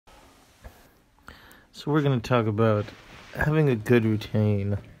So we're going to talk about having a good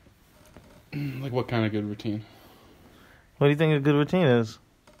routine. Like what kind of good routine? What do you think a good routine is?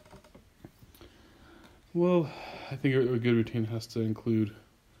 Well, I think a good routine has to include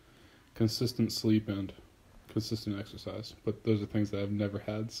consistent sleep and consistent exercise. But those are things that I've never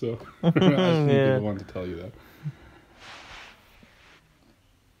had, so I shouldn't be the one to tell you that.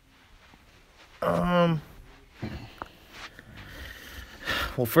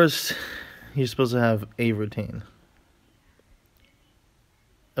 Well, first, you're supposed to have a routine.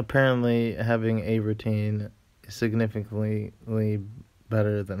 Apparently, having a routine is significantly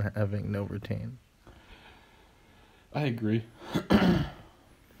better than having no routine. I agree.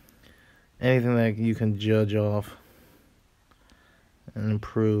 Anything that you can judge off and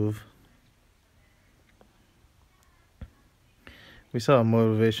improve. We saw a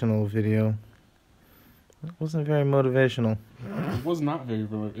motivational video. It wasn't very motivational. It was not very.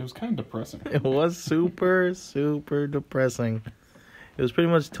 It was kind of depressing. It was super, super depressing. It was pretty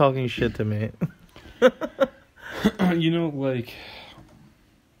much talking shit to me. You know, like...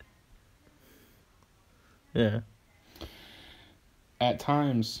 Yeah. At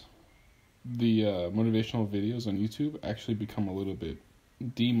times, the motivational videos on YouTube actually become a little bit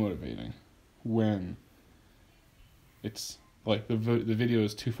demotivating when it's like the video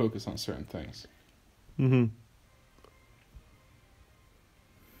is too focused on certain things. Mm-hmm.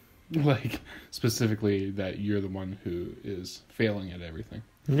 Like, specifically that you're the one who is failing at everything.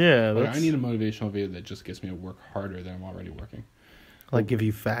 Yeah, Like, I need a motivational video that just gets me to work harder than I'm already working. Like give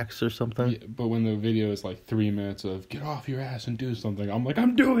you facts or something? Yeah, but when the video is like 3 minutes of get off your ass and do something, I'm like,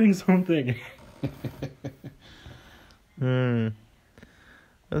 I'm doing something. It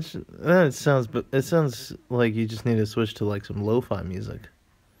sounds like you just need to switch to like some lo-fi music.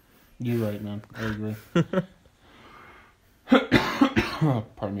 You're right, man. I agree.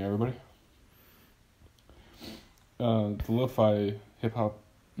 Pardon me, everybody. The lo-fi hip-hop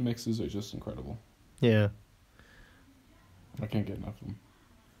mixes are just incredible. Yeah. I can't get enough of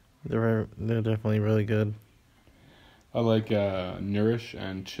them. They're definitely really good. I like Nourish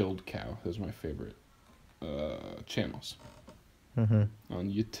and Chilled Cow. Those are my favorite channels on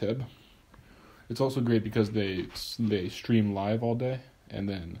YouTube. It's also great because they stream live all day, and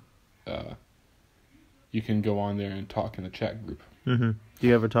then you can go on there and talk in the chat group. Do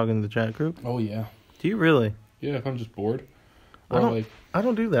you ever talk in the chat group? Oh yeah. Do you really? Yeah, if I'm just bored. Or I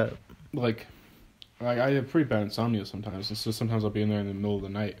don't do that. Like I have pretty bad insomnia sometimes, and so sometimes I'll be in there in the middle of the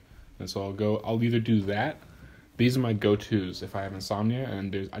night, and so I'll either do that. These are my go-tos if I have insomnia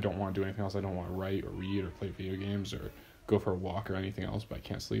and I don't want to do anything else. I don't want to write or read or play video games or go for a walk or anything else, but I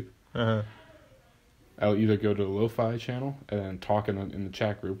can't sleep. I'll either go to the lo-fi channel and then talk in the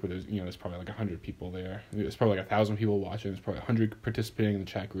chat group where there's probably like 100 people there. There's probably like 1,000 people watching. There's probably 100 participating in the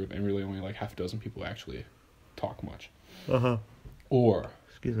chat group, and really only like half a dozen people actually talk much. Or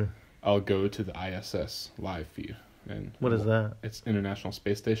excuse me. I'll go to the ISS live feed. And what is that? It's International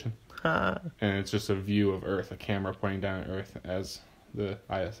Space Station. And it's just a view of Earth, a camera pointing down at Earth as the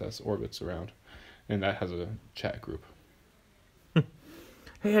ISS orbits around. And that has a chat group.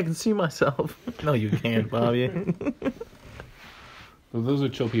 Hey, I can see myself. No, you can't, Bobby. So those are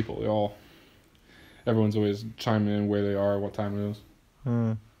chill people. Everyone's always chiming in where they are, what time it is.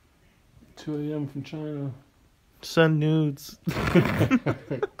 2 a.m. from China. Send nudes.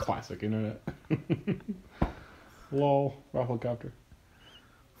 Classic internet. Lol, Rafflecopter.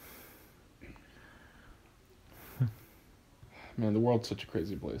 Man, the world's such a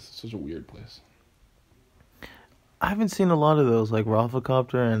crazy place. It's such a weird place. I haven't seen a lot of those, like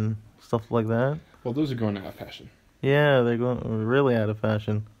Rafflecopter and stuff like that. Well, those are going out of fashion. Yeah, they're going really out of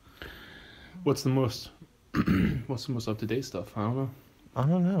fashion. What's the most up-to-date stuff? I don't know. I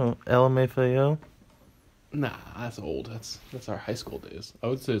don't know. LMFAO? Nah, that's old. That's our high school days. I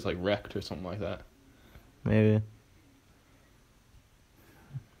would say it's like Wrecked or something like that. Maybe.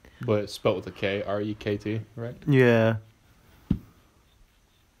 But it's spelled with a K, R-E-K-T, right? Yeah.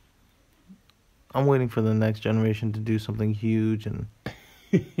 I'm waiting for the next generation to do something huge and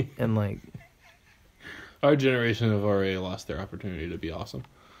like... Our generation have already lost their opportunity to be awesome.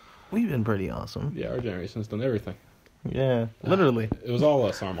 We've been pretty awesome. Yeah, our generation's done everything. Yeah, literally. It was all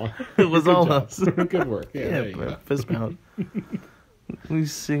us, Arman. It was all us. Good work. Yeah, fist pound. We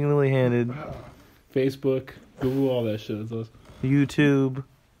single-handed. Facebook, Google, all that shit. It's us. YouTube.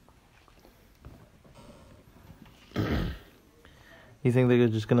 You think they're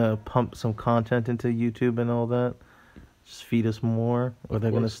just gonna pump some content into YouTube and all that? Just feed us more? Or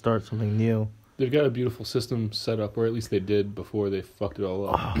they're gonna start something new? They've got a beautiful system set up, or at least they did before they fucked it all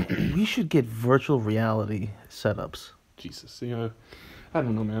up. Oh, we should get virtual reality setups. Jesus. I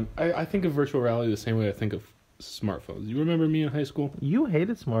don't know, man. I think of virtual reality the same way I think of smartphones. You remember me in high school? You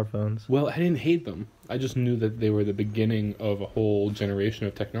hated smartphones. Well, I didn't hate them. I just knew that they were the beginning of a whole generation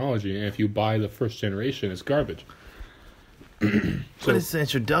of technology, and if you buy the first generation, it's garbage. But it's the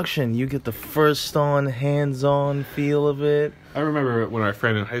introduction. You get the first hands-on feel of it. I remember when our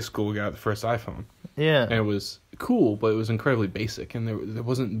friend in high school got the first iPhone. Yeah. And it was cool, but it was incredibly basic, and there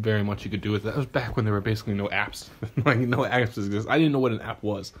wasn't very much you could do with it. That was back when there were basically no apps. Like, no apps exist. I didn't know what an app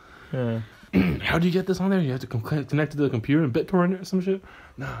was. Yeah. How do you get this on there? You have to connect it to the computer and BitTorrent it or some shit?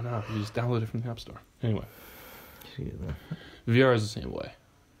 No. You just download it from the App Store. Anyway. VR is the same way.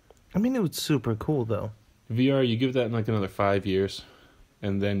 I mean, it was super cool, though. VR, you give that in like another 5 years,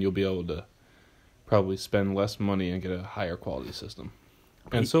 and then you'll be able to probably spend less money and get a higher quality system.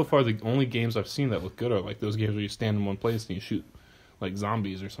 And so far, the only games I've seen that look good are like those games where you stand in one place and you shoot like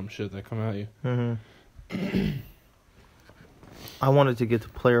zombies or some shit that come at you. Mm-hmm. I wanted to get to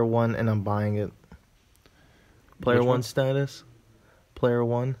Player 1, and I'm buying it. Player 1 status? Player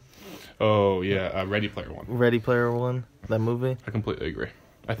 1? Oh, yeah, Ready Player 1. Ready Player 1? That movie? I completely agree.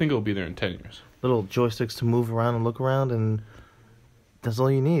 I think it'll be there in 10 years. Little joysticks to move around and look around, and that's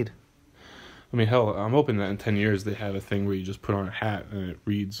all you need. I mean, hell, I'm hoping that in 10 years they have a thing where you just put on a hat and it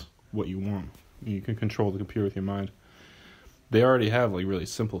reads what you want. You can control the computer with your mind. They already have like really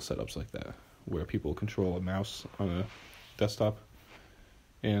simple setups like that, where people control a mouse on a desktop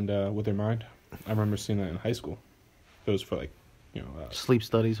and with their mind. I remember seeing that in high school. It was for like, sleep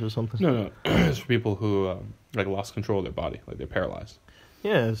studies or something. No, it's for people who like lost control of their body, like they're paralyzed.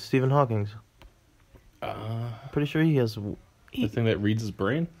 Yeah, Stephen Hawking's. Pretty sure he has. The thing that reads his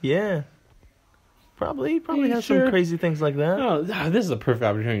brain. Yeah. Probably has some crazy things like that. No, this is a perfect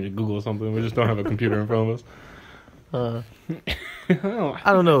opportunity to Google something. We just don't have a computer in front of us.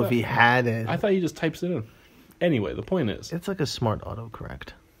 I don't know if he had it. I thought he just types it in. Anyway, the point is, it's like a smart autocorrect.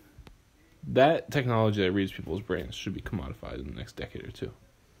 That technology that reads people's brains should be commodified in the next decade or two.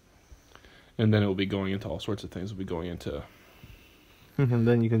 And then it will be going into all sorts of things. It will be going into... And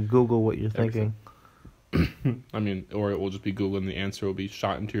then you can Google what you're thinking. I mean, or it will just be Google and the answer will be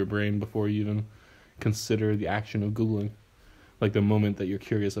shot into your brain before you even consider the action of Googling. Like the moment that you're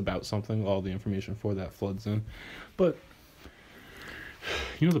curious about something, all the information for that floods in. But,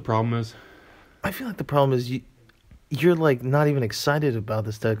 the problem is? I feel like the problem is you're like not even excited about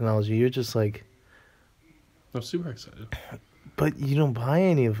this technology. You're just like... I'm super excited. But you don't buy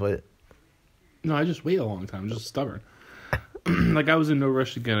any of it. No, I just wait a long time. I'm just stubborn. Like, I was in no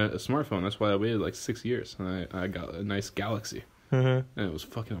rush to get a smartphone. That's why I waited like 6 years. And I got a nice Galaxy. Mm-hmm. And it was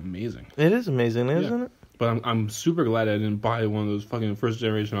fucking amazing. It is amazing, isn't it? But I'm super glad I didn't buy one of those fucking first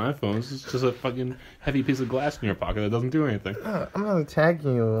generation iPhones. It's just a fucking heavy piece of glass in your pocket that doesn't do anything. I'm not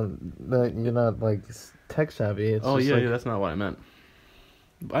attacking you that you're not like tech savvy. It's yeah, that's not what I meant.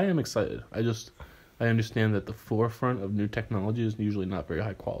 I am excited. I understand that the forefront of new technology is usually not very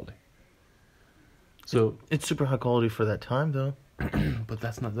high quality. So it's super high quality for that time, though. But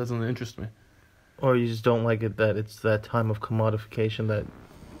that doesn't interest me. Or you just don't like it that it's that time of commodification that.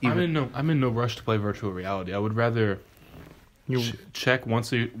 I'm in no rush to play virtual reality. I would rather check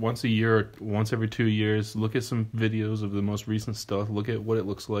once a year or once every 2 years. Look at some videos of the most recent stuff. Look at what it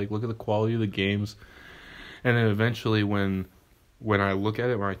looks like. Look at the quality of the games, and then eventually, when I look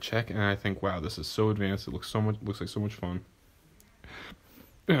at it, when I check, and I think, wow, this is so advanced. It looks like so much fun.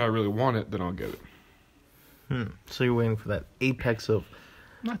 And I really want it, then I'll get it. So you're waiting for that apex of...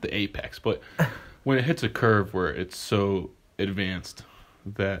 Not the apex, but when it hits a curve where it's so advanced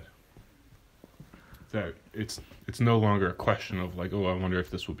that it's no longer a question of like, oh, I wonder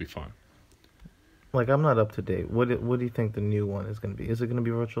if this would be fun. Like, I'm not up to date. What do you think the new one is going to be? Is it going to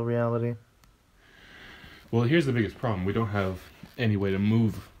be virtual reality? Well, here's the biggest problem. We don't have any way to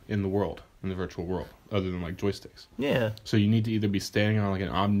move in the world, in the virtual world, other than like joysticks. Yeah. So you need to either be standing on like an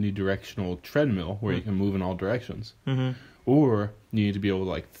omnidirectional treadmill where you can move in all directions, or you need to be able to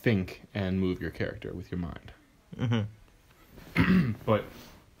like think and move your character with your mind. But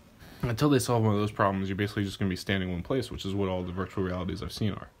until they solve one of those problems, you're basically just going to be standing in one place, which is what all the virtual realities I've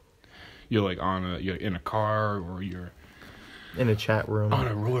seen are. You're like you're in a car, or you're in a chat room, on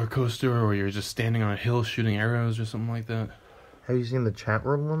a roller coaster, or you're just standing on a hill shooting arrows or something like that. Have you seen the chat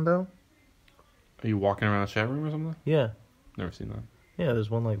room one, though? Are you walking around a chat room or something? Yeah. Never seen that. Yeah, there's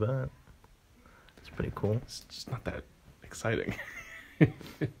one like that. It's pretty cool. It's just not that exciting.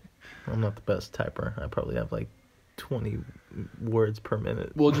 I'm not the best typer. I probably have like 20 words per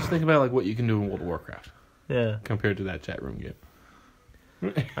minute. Well, just think about like what you can do in World of Warcraft. Yeah. Compared to that chat room game.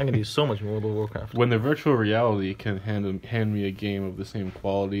 I can do so much in World of Warcraft. When the virtual reality can hand me a game of the same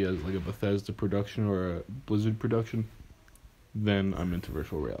quality as like a Bethesda production or a Blizzard production, then I'm into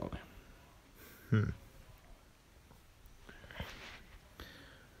virtual reality.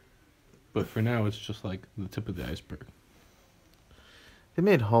 But for now, it's just like the tip of the iceberg. They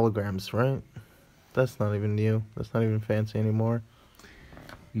made holograms, right? That's not even new. That's not even fancy anymore.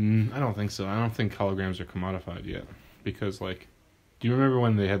 I don't think so. I don't think holograms are commodified yet. Because, like, do you remember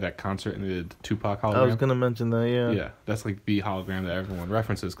when they had that concert and they did the Tupac hologram? I was going to mention that, yeah. Yeah, that's like the hologram that everyone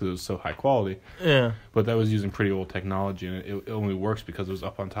references because it was so high quality. Yeah. But that was using pretty old technology, and it only works because it was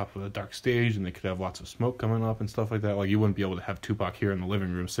up on top of a dark stage, and they could have lots of smoke coming up and stuff like that. Like, you wouldn't be able to have Tupac here in the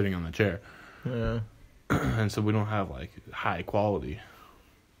living room sitting on the chair. Yeah. And so we don't have, like, high quality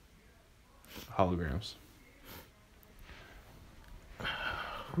holograms.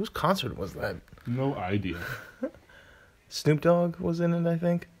 Whose concert was that? No idea. Snoop Dogg was in it, I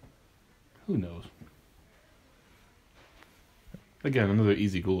think. Who knows? Again, another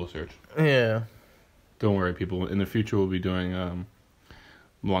easy Google search. Yeah. Don't worry, people. In the future, we'll be doing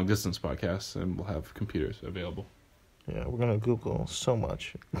long distance podcasts, and we'll have computers available. Yeah, we're gonna Google so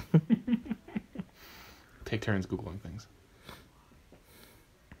much. Take turns Googling things.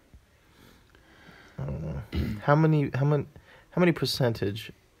 I don't know. How many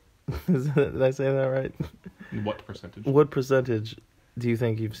percentage? Did I say that right? What percentage? What percentage do you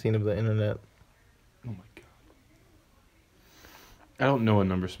think you've seen of the internet? Oh my god. I don't know a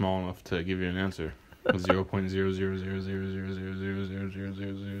number small enough to give you an answer.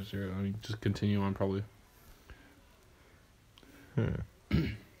 0.0000000000000. I mean, just continue on probably.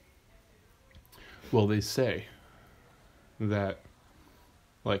 Well, they say that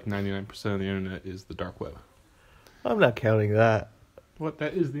like 99% of the internet is the dark web. I'm not counting that. What?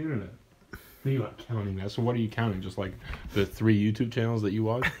 That is the internet. You're not counting that. So what are you counting? Just like the 3 YouTube channels that you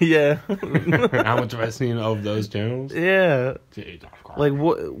watch? Yeah. How much have I seen of those channels? Yeah. Like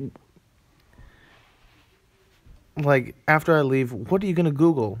what? Like after I leave, what are you gonna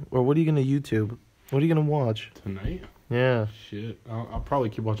Google or what are you gonna YouTube? What are you gonna watch Tonight? Yeah. Shit. I'll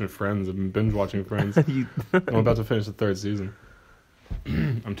probably keep watching Friends. I've been binge watching Friends. I'm about to finish the 3rd season.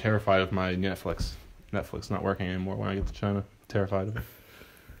 I'm terrified of my Netflix not working anymore when I get to China. Terrified of it.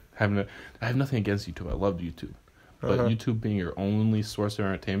 I have nothing against YouTube. I love YouTube. But YouTube being your only source of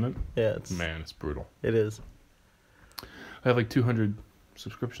entertainment, yeah, it's brutal. It is. I have like 200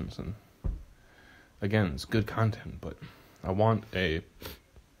 subscriptions, and again, it's good content, but I want a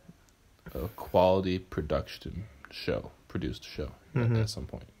quality produced show at some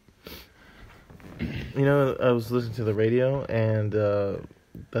point. You know, I was listening to the radio, and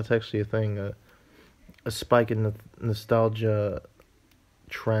that's actually a thing. A spike in the nostalgia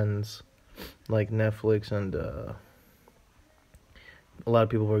trends, like Netflix, and a lot of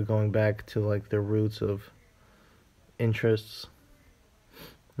people were going back to like their roots of interests.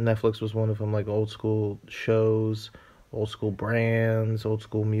 Netflix was one of them, like old school shows, old school brands, old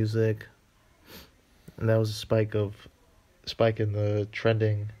school music, and that was a spike in the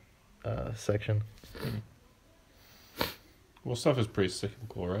trending section. Well, stuff is pretty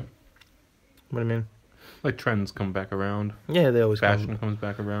cyclical, right? What do you mean? Like trends come back around. Yeah, they always Fashion comes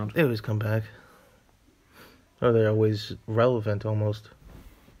back around. They always come back. Or they're always relevant, almost.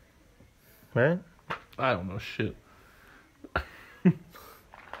 Right? I don't know shit. I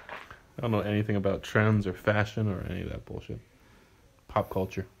don't know anything about trends or fashion or any of that bullshit. Pop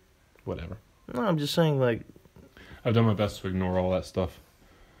culture. Whatever. No, I'm just saying, like... I've done my best to ignore all that stuff.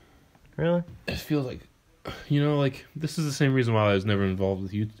 Really? It feels like... You know, like, this is the same reason why I was never involved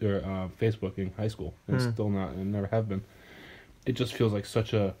with YouTube or Facebook in high school. And still not, and never have been. It just feels like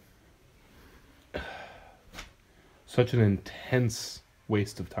such an intense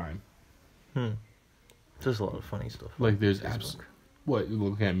waste of time. There's a lot of funny stuff. Like, there's what, you're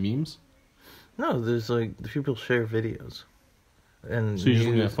looking at memes? No, there's like, the people share videos. And so you're just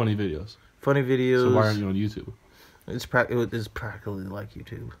looking at funny videos? Funny videos. So why aren't you on YouTube? It's practically like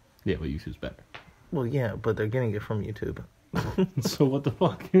YouTube. Yeah, but YouTube's better. Well, yeah, but they're getting it from YouTube. So what the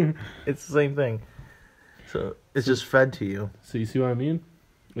fuck? It's the same thing. So it's just fed to you. So you see what I mean?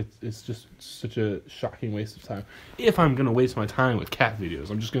 It's just such a shocking waste of time. If I'm gonna waste my time with cat videos,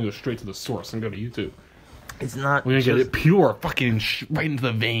 I'm just gonna go straight to the source and go to YouTube. It's not. We're gonna get it pure, fucking right into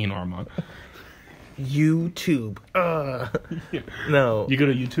the vein, Arman. YouTube. Yeah. No. You go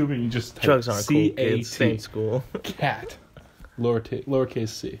to YouTube and you just type drugs aren't cool. C-A-T, Stay in school. Cat, lowercase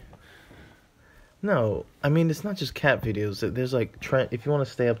c. No, I mean, it's not just cat videos. There's like if you want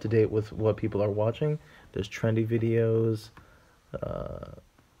to stay up to date with what people are watching, there's trendy videos,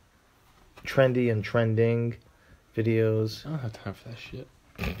 trendy and trending videos. I don't have time for that shit.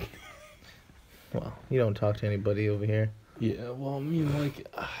 Well, you don't talk to anybody over here. Yeah, well, I mean, like,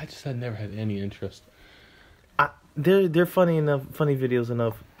 I just had never had any interest. They're funny enough, funny videos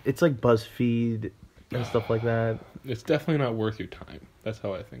enough. It's like BuzzFeed and stuff like that. It's definitely not worth your time. That's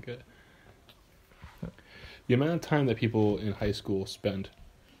how I think it. The amount of time that people in high school spent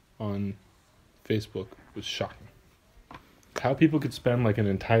on Facebook was shocking. How people could spend like an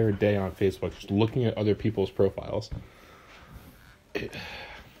entire day on Facebook just looking at other people's profiles. I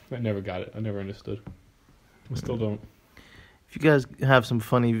never got it. I never understood. I still don't. If you guys have some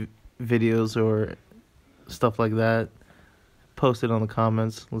funny videos or stuff like that, post it on the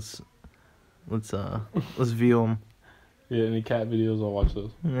comments. Let's view them. Yeah, any cat videos, I'll watch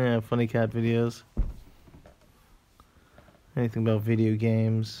those. Yeah, funny cat videos. Anything about video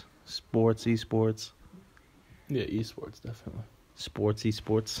games, sports, esports. Yeah, esports, definitely. Sports,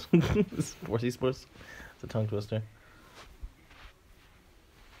 esports. Sports, esports. It's a tongue twister.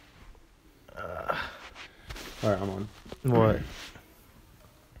 Alright, I'm on. What?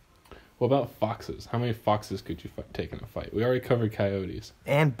 What about foxes? How many foxes could you take in a fight? We already covered coyotes.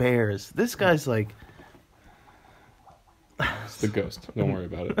 And bears. This guy's like... It's the ghost. Don't worry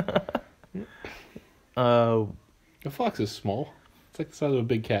about it. A fox is small. It's like the size of a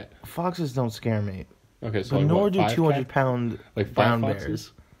big cat. Foxes don't scare me. Okay, so But like nor what, do 200-pound like brown foxes?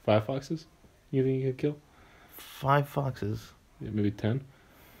 bears. 5 foxes? You think you could kill? 5 foxes. Yeah, maybe 10?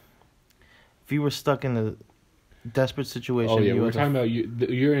 If you were stuck in a desperate situation... Oh yeah, you we're had to- talking about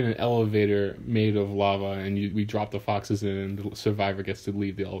you're in an elevator made of lava and we drop the foxes in and the survivor gets to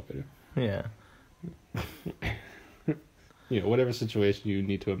leave the elevator. Yeah. You know, whatever situation you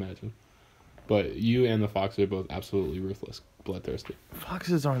need to imagine. But you and the fox are both absolutely ruthless, bloodthirsty.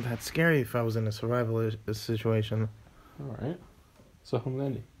 Foxes aren't that scary if I was in a survival situation. Alright. So how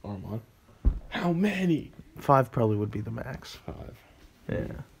many, Arman? How many? 5 probably would be the max. 5.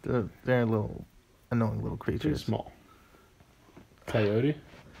 Yeah. They're little annoying little Pretty creatures. small. Coyote?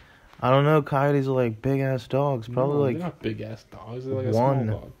 I don't know. Coyotes are like big ass dogs. Probably No, like they're not big ass dogs. They're like a one.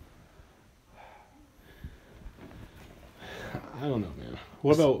 small dog. I don't know, man.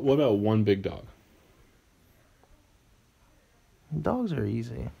 What about one big dog? dogs are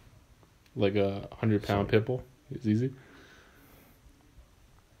easy. Like a 100-pound pit bull? It's easy?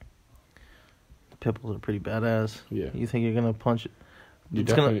 Pit bulls are pretty badass. Yeah. You think you're gonna punch it? You're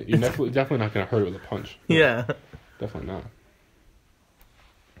It's definitely not gonna hurt it with a punch. No, Yeah. Definitely not.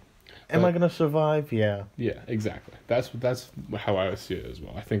 Am I gonna survive? Yeah. Yeah, exactly. That's how I would see it as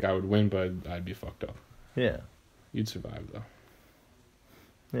well. I think I would win, but I'd be fucked up. Yeah. You'd survive though.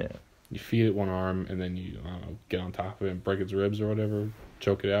 Yeah. You feed it one arm, and then you get on top of it and break its ribs or whatever,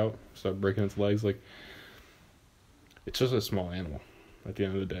 choke it out, start breaking its legs. Like, it's just a small animal. At the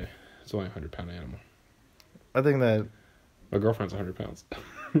end of the day, it's only a 100-pound animal. I think that My girlfriend's 100 pounds,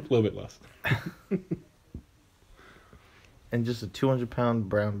 a little bit less. and just a 200-pound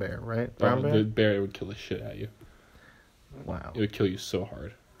brown bear, right? Brown bear. The bear would kill the shit out of you. Wow. It would kill you so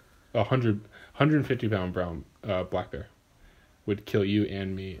hard. 150-pound brown black bear would kill you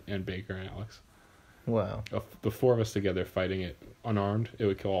and me and Baker and Alex. Wow. The 4 of us together fighting it unarmed, it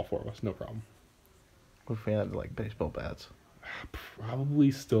would kill all 4 of us, no problem. What if we had like baseball bats? Probably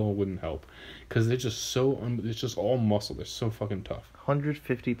still wouldn't help, because they're just so it's just all muscle. They're so fucking tough.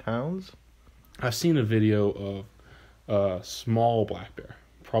 150 pounds? I've seen a video of a small black bear,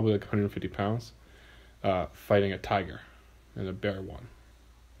 probably like 150 pounds, fighting a tiger, and the bear won.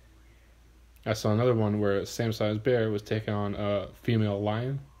 I saw another one where a same size bear was taking on a female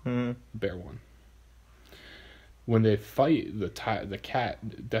lion. Mm-hmm. Bear won. When they fight, the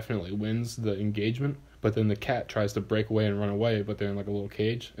cat definitely wins the engagement, but then the cat tries to break away and run away, but they're in like a little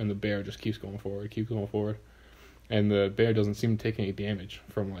cage, and the bear just keeps going forward. And the bear doesn't seem to take any damage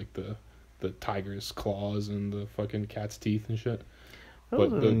from like the tiger's claws and the fucking cat's teeth and shit. That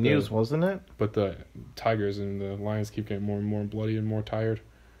was in the news, wasn't it? But the tigers and the lions keep getting more and more bloody and more tired.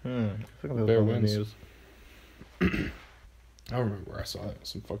 I think that Bear was on the wins. news. I don't remember where I saw that.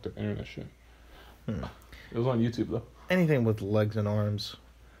 Some fucked up internet shit. Hmm. It was on YouTube though. Anything with legs and arms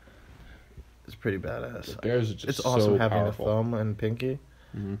is pretty badass. The bears are just It's awesome so having powerful. a thumb and pinky.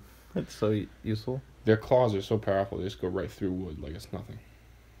 Mm-hmm. It's so useful. Their claws are so powerful, they just go right through wood like it's nothing.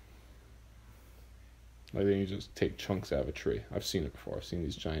 Like they can just take chunks out of a tree. I've seen it before. I've seen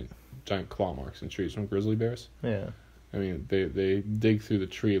these giant claw marks in trees from grizzly bears. Yeah. I mean, they dig through the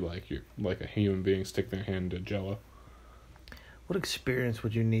tree like a human being, stick their hand into Jello. What experience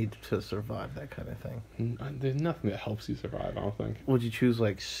would you need to survive that kind of thing? There's nothing that helps you survive, I don't think. Would you choose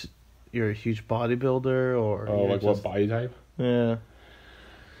like you're a huge bodybuilder or? Oh, you're like what body type? Yeah.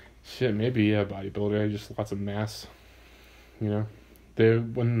 Shit, maybe bodybuilder. Just lots of mass. You know, to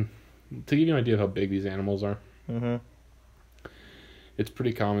give you an idea of how big these animals are. Mm-hmm. It's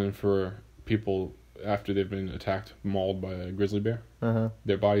pretty common for people after they've been attacked, mauled by a grizzly bear. Uh-huh.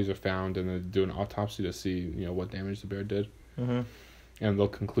 Their bodies are found, and they do an autopsy to see, what damage the bear did. Mm-hmm. And they'll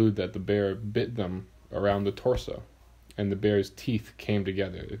conclude that the bear bit them around the torso, and the bear's teeth came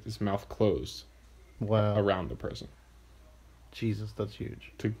together. His mouth closed. Wow. Around the person. Jesus, that's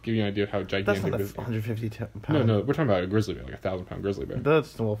huge. To give you an idea of how gigantic that's not this 150 pounds. No, we're talking about a grizzly bear, like a 1,000-pound grizzly bear.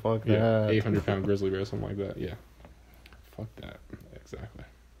 That's, well, fuck that. 800-pound grizzly bear, something like that. Yeah. Fuck that. Exactly.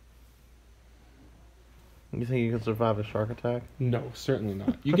 You think you can survive a shark attack? No, certainly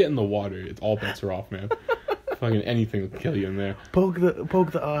not. You get in the water, it's all bets are off, man. Fucking anything will kill you in there. Poke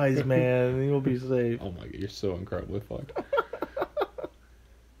the eyes, man, and you'll be safe. Oh my god, you're so incredibly fucked.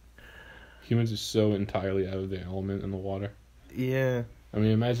 Humans are so entirely out of their element in the water. Yeah. I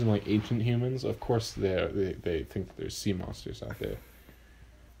mean, imagine like ancient humans. Of course, they think that there's sea monsters out there.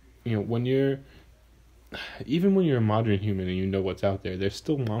 Even when you're a modern human and you know what's out there, there's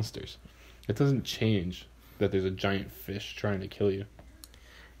still monsters. It doesn't change that there's a giant fish trying to kill you.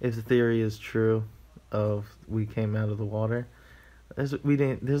 If the theory is true, of we came out of the water, there's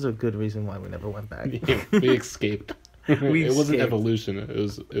a good reason why we never went back. Yeah, we escaped. It wasn't evolution. It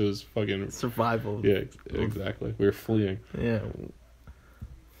was fucking survival. Yeah, exactly. We were fleeing. Yeah,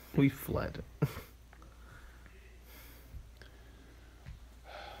 we fled.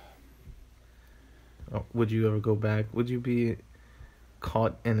 Oh, would you ever go back? Would you be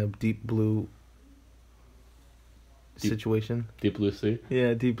caught in a deep blue situation? Deep blue sea?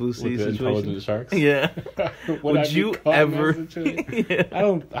 Yeah, deep blue sea with the situation. Intelligent sharks? Yeah. Would you ever? Yeah.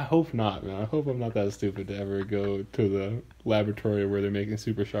 I hope not, man. I hope I'm not that stupid to ever go to the laboratory where they're making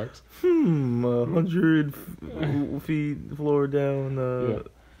super sharks. 100 feet floor down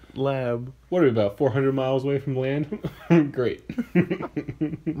lab. What are we, about 400 miles away from land? Great.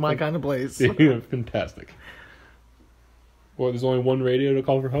 My kind of place. Yeah, fantastic. Or there's only one radio to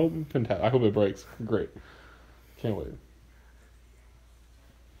call for help? Fantastic. I hope it breaks. Great. Can't wait.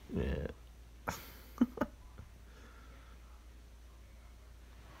 Yeah.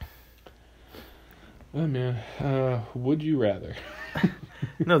 Oh, man. Would you rather?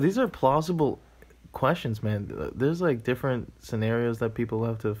 No, these are plausible questions, man. There's like different scenarios that people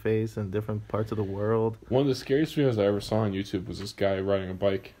have to face in different parts of the world. One of the scariest videos I ever saw on YouTube was this guy riding a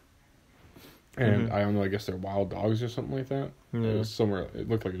bike. And I don't know, I guess they're wild dogs or something like that. Yeah. It was somewhere, it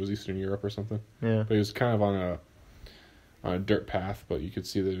looked like it was Eastern Europe or something. Yeah. But he was kind of on a dirt path, but you could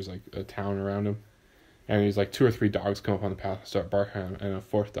see there's like a town around him. And he's like 2 or 3 dogs come up on the path and start barking at him, and a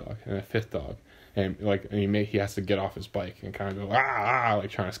 4th dog, and a 5th dog. And he has to get off his bike and kind of go, like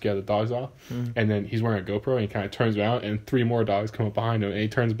trying to scare the dogs off. And then he's wearing a GoPro, and he kind of turns around, and 3 more dogs come up behind him, and he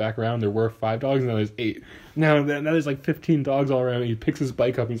turns back around. There were 5 dogs, and now there's 8. Now there's like 15 dogs all around, and he picks his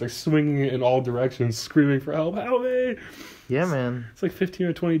bike up, and he's like swinging it in all directions, screaming for help me! Yeah, man. It's like 15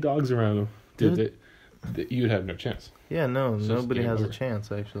 or 20 dogs around him. Dude, you'd have no chance. Yeah, no, nobody has a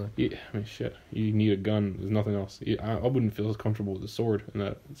chance, actually. Yeah, I mean, shit. You need a gun. There's nothing else. I wouldn't feel as comfortable with a sword in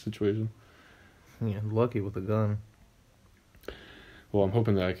that situation. Yeah, lucky with a gun. Well, I'm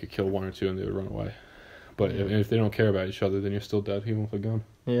hoping that I could kill 1 or 2 and they would run away. But if they don't care about each other, then you're still dead, even with a gun.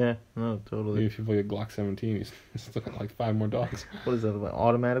 Yeah, no, totally. Even if you have like a Glock 17, he's still got like 5 more dogs. What is that, an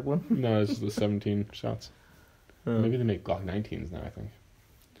automatic one? No, it's the 17 shots. Maybe they make Glock 19s now, I think.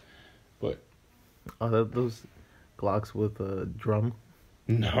 But... Oh, those Glocks with a drum?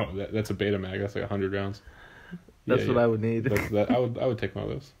 No, that's a beta mag. That's like 100 rounds. That's what I would need. I would take one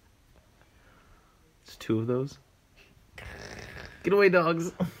of those. It's 2 of those. Get away,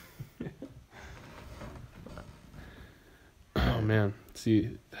 dogs. Oh, man.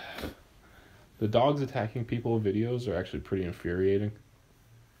 See, the dogs attacking people videos are actually pretty infuriating.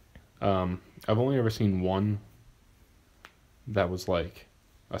 I've only ever seen one that was like...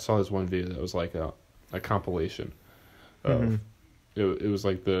 I saw this one video that was like a compilation of... It was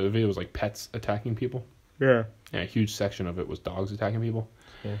like the video was like pets attacking people. Yeah. And a huge section of it was dogs attacking people.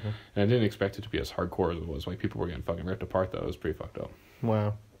 And I didn't expect it to be as hardcore as it was. Like, people were getting fucking ripped apart, though. It was pretty fucked up.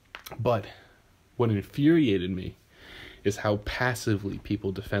 Wow. But what infuriated me is how passively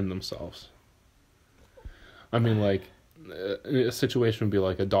people defend themselves. I mean, like, a situation would be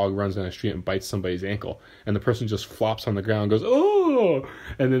like a dog runs down the street and bites somebody's ankle, and the person just flops on the ground and goes, oh!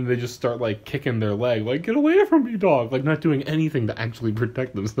 And then they just start, like, kicking their leg, like, get away from me, dog! Like, not doing anything to actually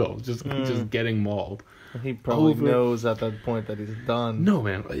protect themselves, just getting mauled. He probably knows at that point that he's done. No,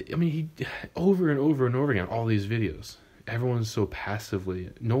 man. I mean, he over and over and over again, all these videos. Everyone's so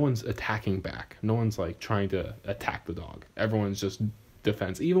passively... No one's attacking back. No one's, like, trying to attack the dog. Everyone's just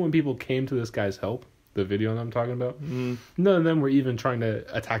defense. Even when people came to this guy's help, the video that I'm talking about, none of them were even trying to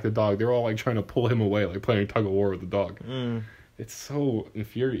attack the dog. They were all, like, trying to pull him away, like playing tug-of-war with the dog. It's so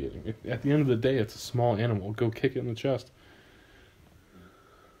infuriating. At the end of the day, it's a small animal. Go kick it in the chest.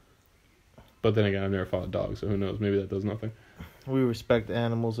 But then again, I've never fought a dog, so who knows? Maybe that does nothing. We respect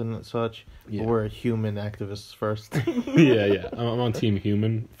animals and such, Yeah. but we're human activists first. yeah. I'm on team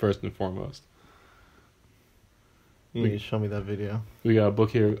human, first and foremost. You need to show me that video. We got a book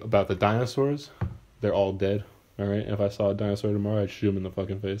here about the dinosaurs. They're all dead, alright? If I saw a dinosaur tomorrow, I'd shoot him in the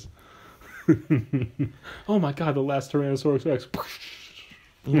fucking face. Oh my god, the last Tyrannosaurus Rex.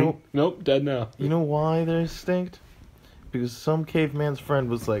 Nope, dead now. You know why they're extinct? Because some caveman's friend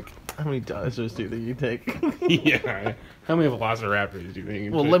was like, how many dinosaurs do you think you take? Yeah. How many velociraptors do you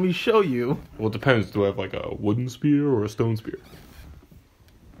think? Well, let me show you. Well, it depends. Do I have like a wooden spear or a stone spear?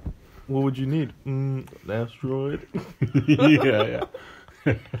 What would you need? An asteroid. yeah.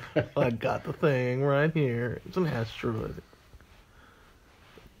 I got the thing right here. It's an asteroid.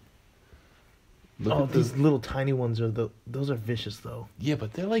 These little tiny ones those are vicious though. Yeah,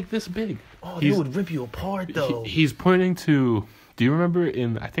 but they're like this big. Oh, they would rip you apart though. He's pointing to. Do you remember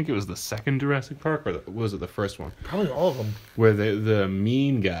I think it was the second Jurassic Park, or was it the first one? Probably all of them. Where the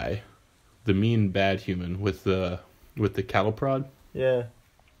mean guy, the mean bad human with the cattle prod. Yeah.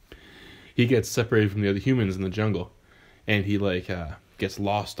 He gets separated from the other humans in the jungle, and he gets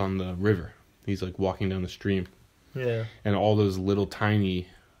lost on the river. He's like walking down the stream. Yeah. And all those little tiny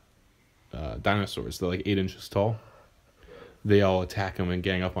dinosaurs, they're like 8 inches tall. They all attack him and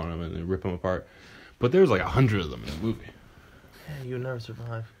gang up on him and they rip him apart. But there's like 100 of them in the movie. Yeah, you would never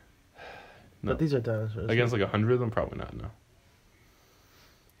survive. No. But these are dinosaurs. Against like 100 of them, probably not. No.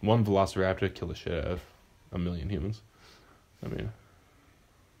 One velociraptor killed the shit out of 1 million humans. I mean,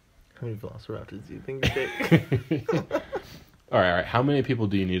 how many velociraptors do you think you take? all right. How many people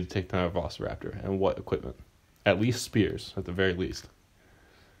do you need to take down a velociraptor, and what equipment? At least spears, at the very least.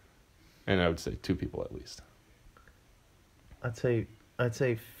 And I would say 2 people at least. I'd say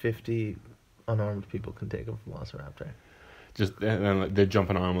 50 unarmed people can take a velociraptor. And they're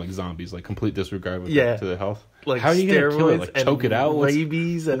jumping on them like zombies, like complete disregard to the health. Like how are you gonna kill it? Like choke it out?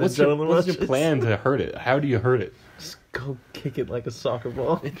 Rabies and what's your plan to hurt it? How do you hurt it? Just go kick it like a soccer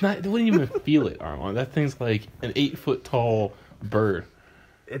ball. It wouldn't even feel it, Arman. That thing's like an 8-foot tall bird.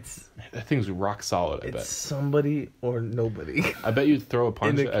 That thing's rock solid. I bet. It's somebody or nobody. I bet you'd throw a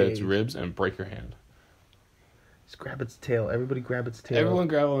punch at its ribs and break your hand. Just grab its tail. Everybody grab its tail. Everyone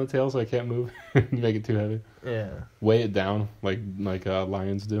grab on the tail so I can't move. Make it too heavy. Yeah. Weigh it down like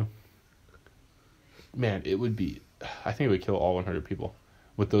lions do. Man, it would be. I think it would kill all 100 people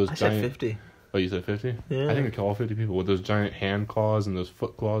with those giant. I said 50. Oh, you said 50? Yeah. I think it'd kill all 50 people with those giant hand claws and those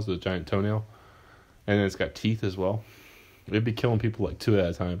foot claws, those giant toenail, and then it's got teeth as well. It'd be killing people like 2 at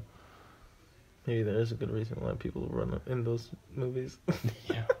a time. Maybe there is a good reason why people run in those movies.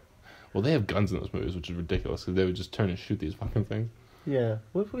 Yeah. Well, they have guns in those movies, which is ridiculous, because they would just turn and shoot these fucking things. Yeah.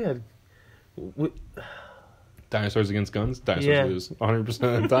 What if we had... Dinosaurs against guns? Dinosaurs lose 100%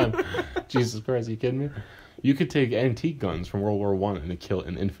 of the time. Jesus Christ, are you kidding me? You could take antique guns from World War I and kill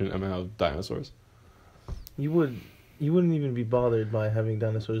an infinite amount of dinosaurs. You wouldn't even be bothered by having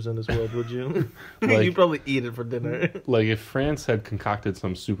dinosaurs in this world, would you? Like, you'd probably eat it for dinner. Like, if France had concocted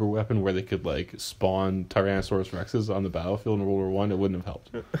some super weapon where they could, like, spawn Tyrannosaurus Rexes on the battlefield in World War I, it wouldn't have helped.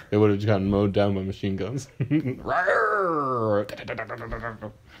 It would have just gotten mowed down by machine guns. We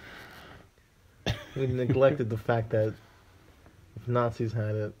neglected the fact that if Nazis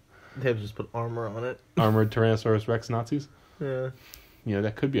had it, they'd just put armor on it. Armored Tyrannosaurus Rex Nazis? Yeah. You know,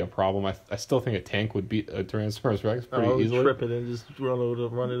 that could be a problem. I still think a tank would beat a Tyrannosaurus Rex pretty easily. Trip it and just run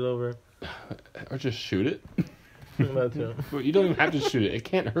it over. Or just shoot it. That too. But you don't even have to shoot it. It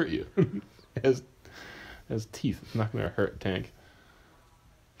can't hurt you. It has teeth. It's not going to hurt a tank.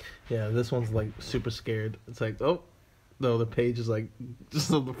 Yeah, this one's like super scared. It's like, oh, no, the page is like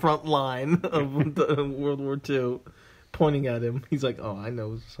just on the front line of the World War II, pointing at him. He's like, oh, I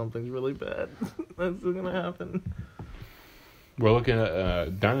know something's really bad. That's going to happen. We're looking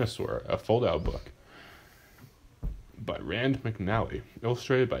at Dinosaur, a fold-out book by Rand McNally,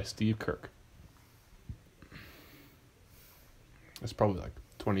 illustrated by Steve Kirk. It's probably like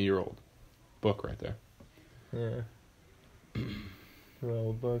 20-year-old book right there. Yeah. Real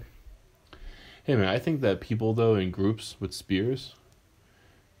old book. Hey man, I think that people though in groups with spears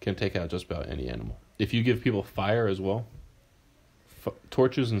can take out just about any animal. If you give people fire as well,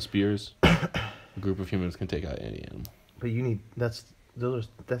 torches and spears, a group of humans can take out any animal. But you need that's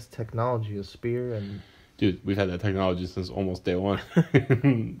technology, a spear and. Dude, we've had that technology since almost day one.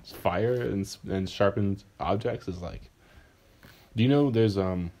 Fire and sharpened objects is like. Do you know there's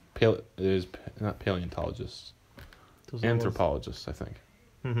not paleontologists, anthropologists, I think.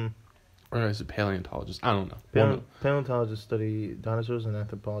 Mm-hmm. Or is it paleontologist? I don't know. Paleontologists study dinosaurs, and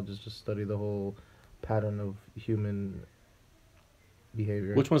anthropologists just study the whole pattern of human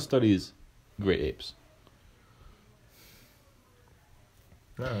behavior. Which one studies great apes?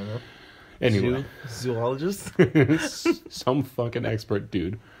 I don't know. Anyway. Zoologist? Some fucking expert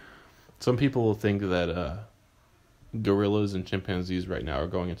dude. Some people think that gorillas and chimpanzees right now are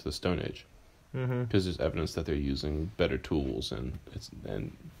going into the Stone Age. Because there's evidence that they're using better tools, and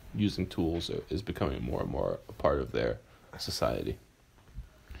using tools is becoming more and more a part of their society.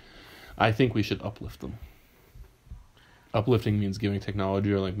 I think we should uplift them. Uplifting means giving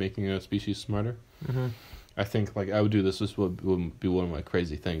technology or like making a species smarter. I think like I would do this. This would be one of my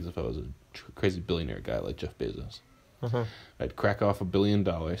crazy things if I was a crazy billionaire guy like Jeff Bezos. I'd crack off $1 billion,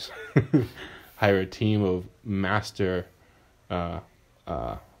 hire a team of master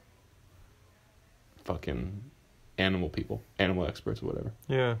fucking animal experts or whatever.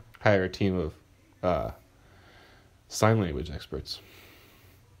 Yeah. Hire a team of sign language experts.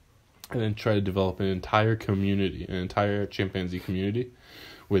 And then try to develop an entire chimpanzee community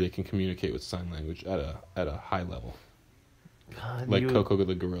where they can communicate with sign language at a high level. God, like Coco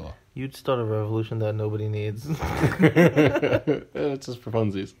the gorilla. You'd start a revolution that nobody needs. It's just for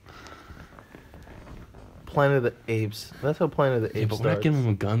funsies. Planet of the Apes. That's how Planet of the Apes but starts. we're not giving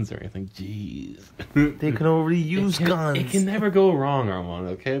them guns or anything. Jeez. They can already use guns. It can never go wrong, Arman,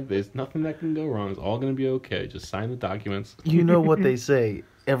 okay? There's nothing that can go wrong. It's all going to be okay. Just sign the documents. You know what they say.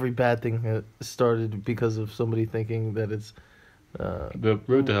 Every bad thing started because of somebody thinking that it's... the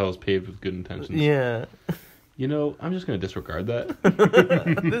road to hell is paved with good intentions. Yeah. You know, I'm just going to disregard that.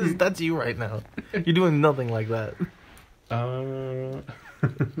 That's you right now. You're doing nothing like that. I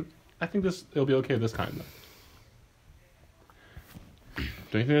think it'll be okay this time, though.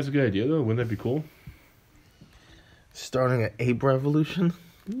 Don't you think that's a good idea, though? Wouldn't that be cool? Starting an ape revolution?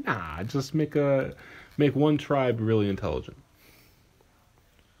 Nah, just make one tribe really intelligent.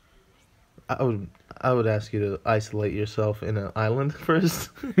 I would ask you to isolate yourself in an island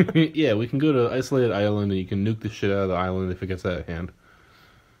first. Yeah, we can go to an isolated island and you can nuke the shit out of the island if it gets out of hand.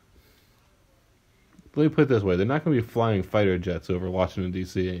 Let me put it this way. They're not going to be flying fighter jets over Washington,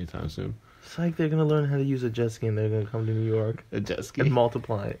 D.C. anytime soon. It's like they're going to learn how to use a jet ski and they're going to come to New York. A jet ski? And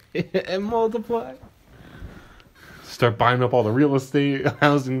multiply. And multiply. Start buying up all the real estate.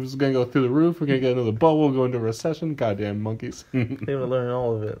 Housing is going to go through the roof. We're going to get another bubble, go into a recession. Goddamn monkeys. They're going to learn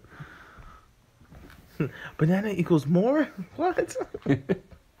all of it. Banana equals more? What?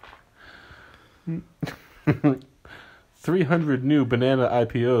 300 new banana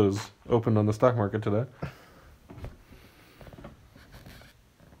IPOs opened on the stock market today.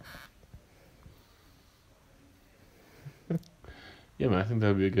 Yeah, man, I think that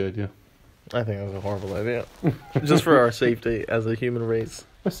would be a good idea. I think that's a horrible idea. Just for our safety as a human race.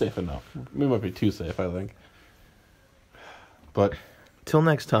 We're safe enough. We might be too safe, I think. But... Till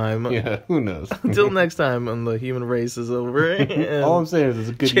next time. Yeah, who knows? Until next time when the human race is over. All I'm saying is it's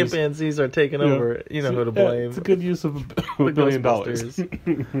a good chimpanzees are taking over. You know who to blame. It's a good use of $1 billion. All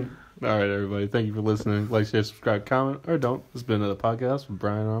right, everybody. Thank you for listening. Like, share, subscribe, comment, or don't. This has been another podcast with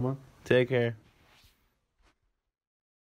Brian and Arman. Take care.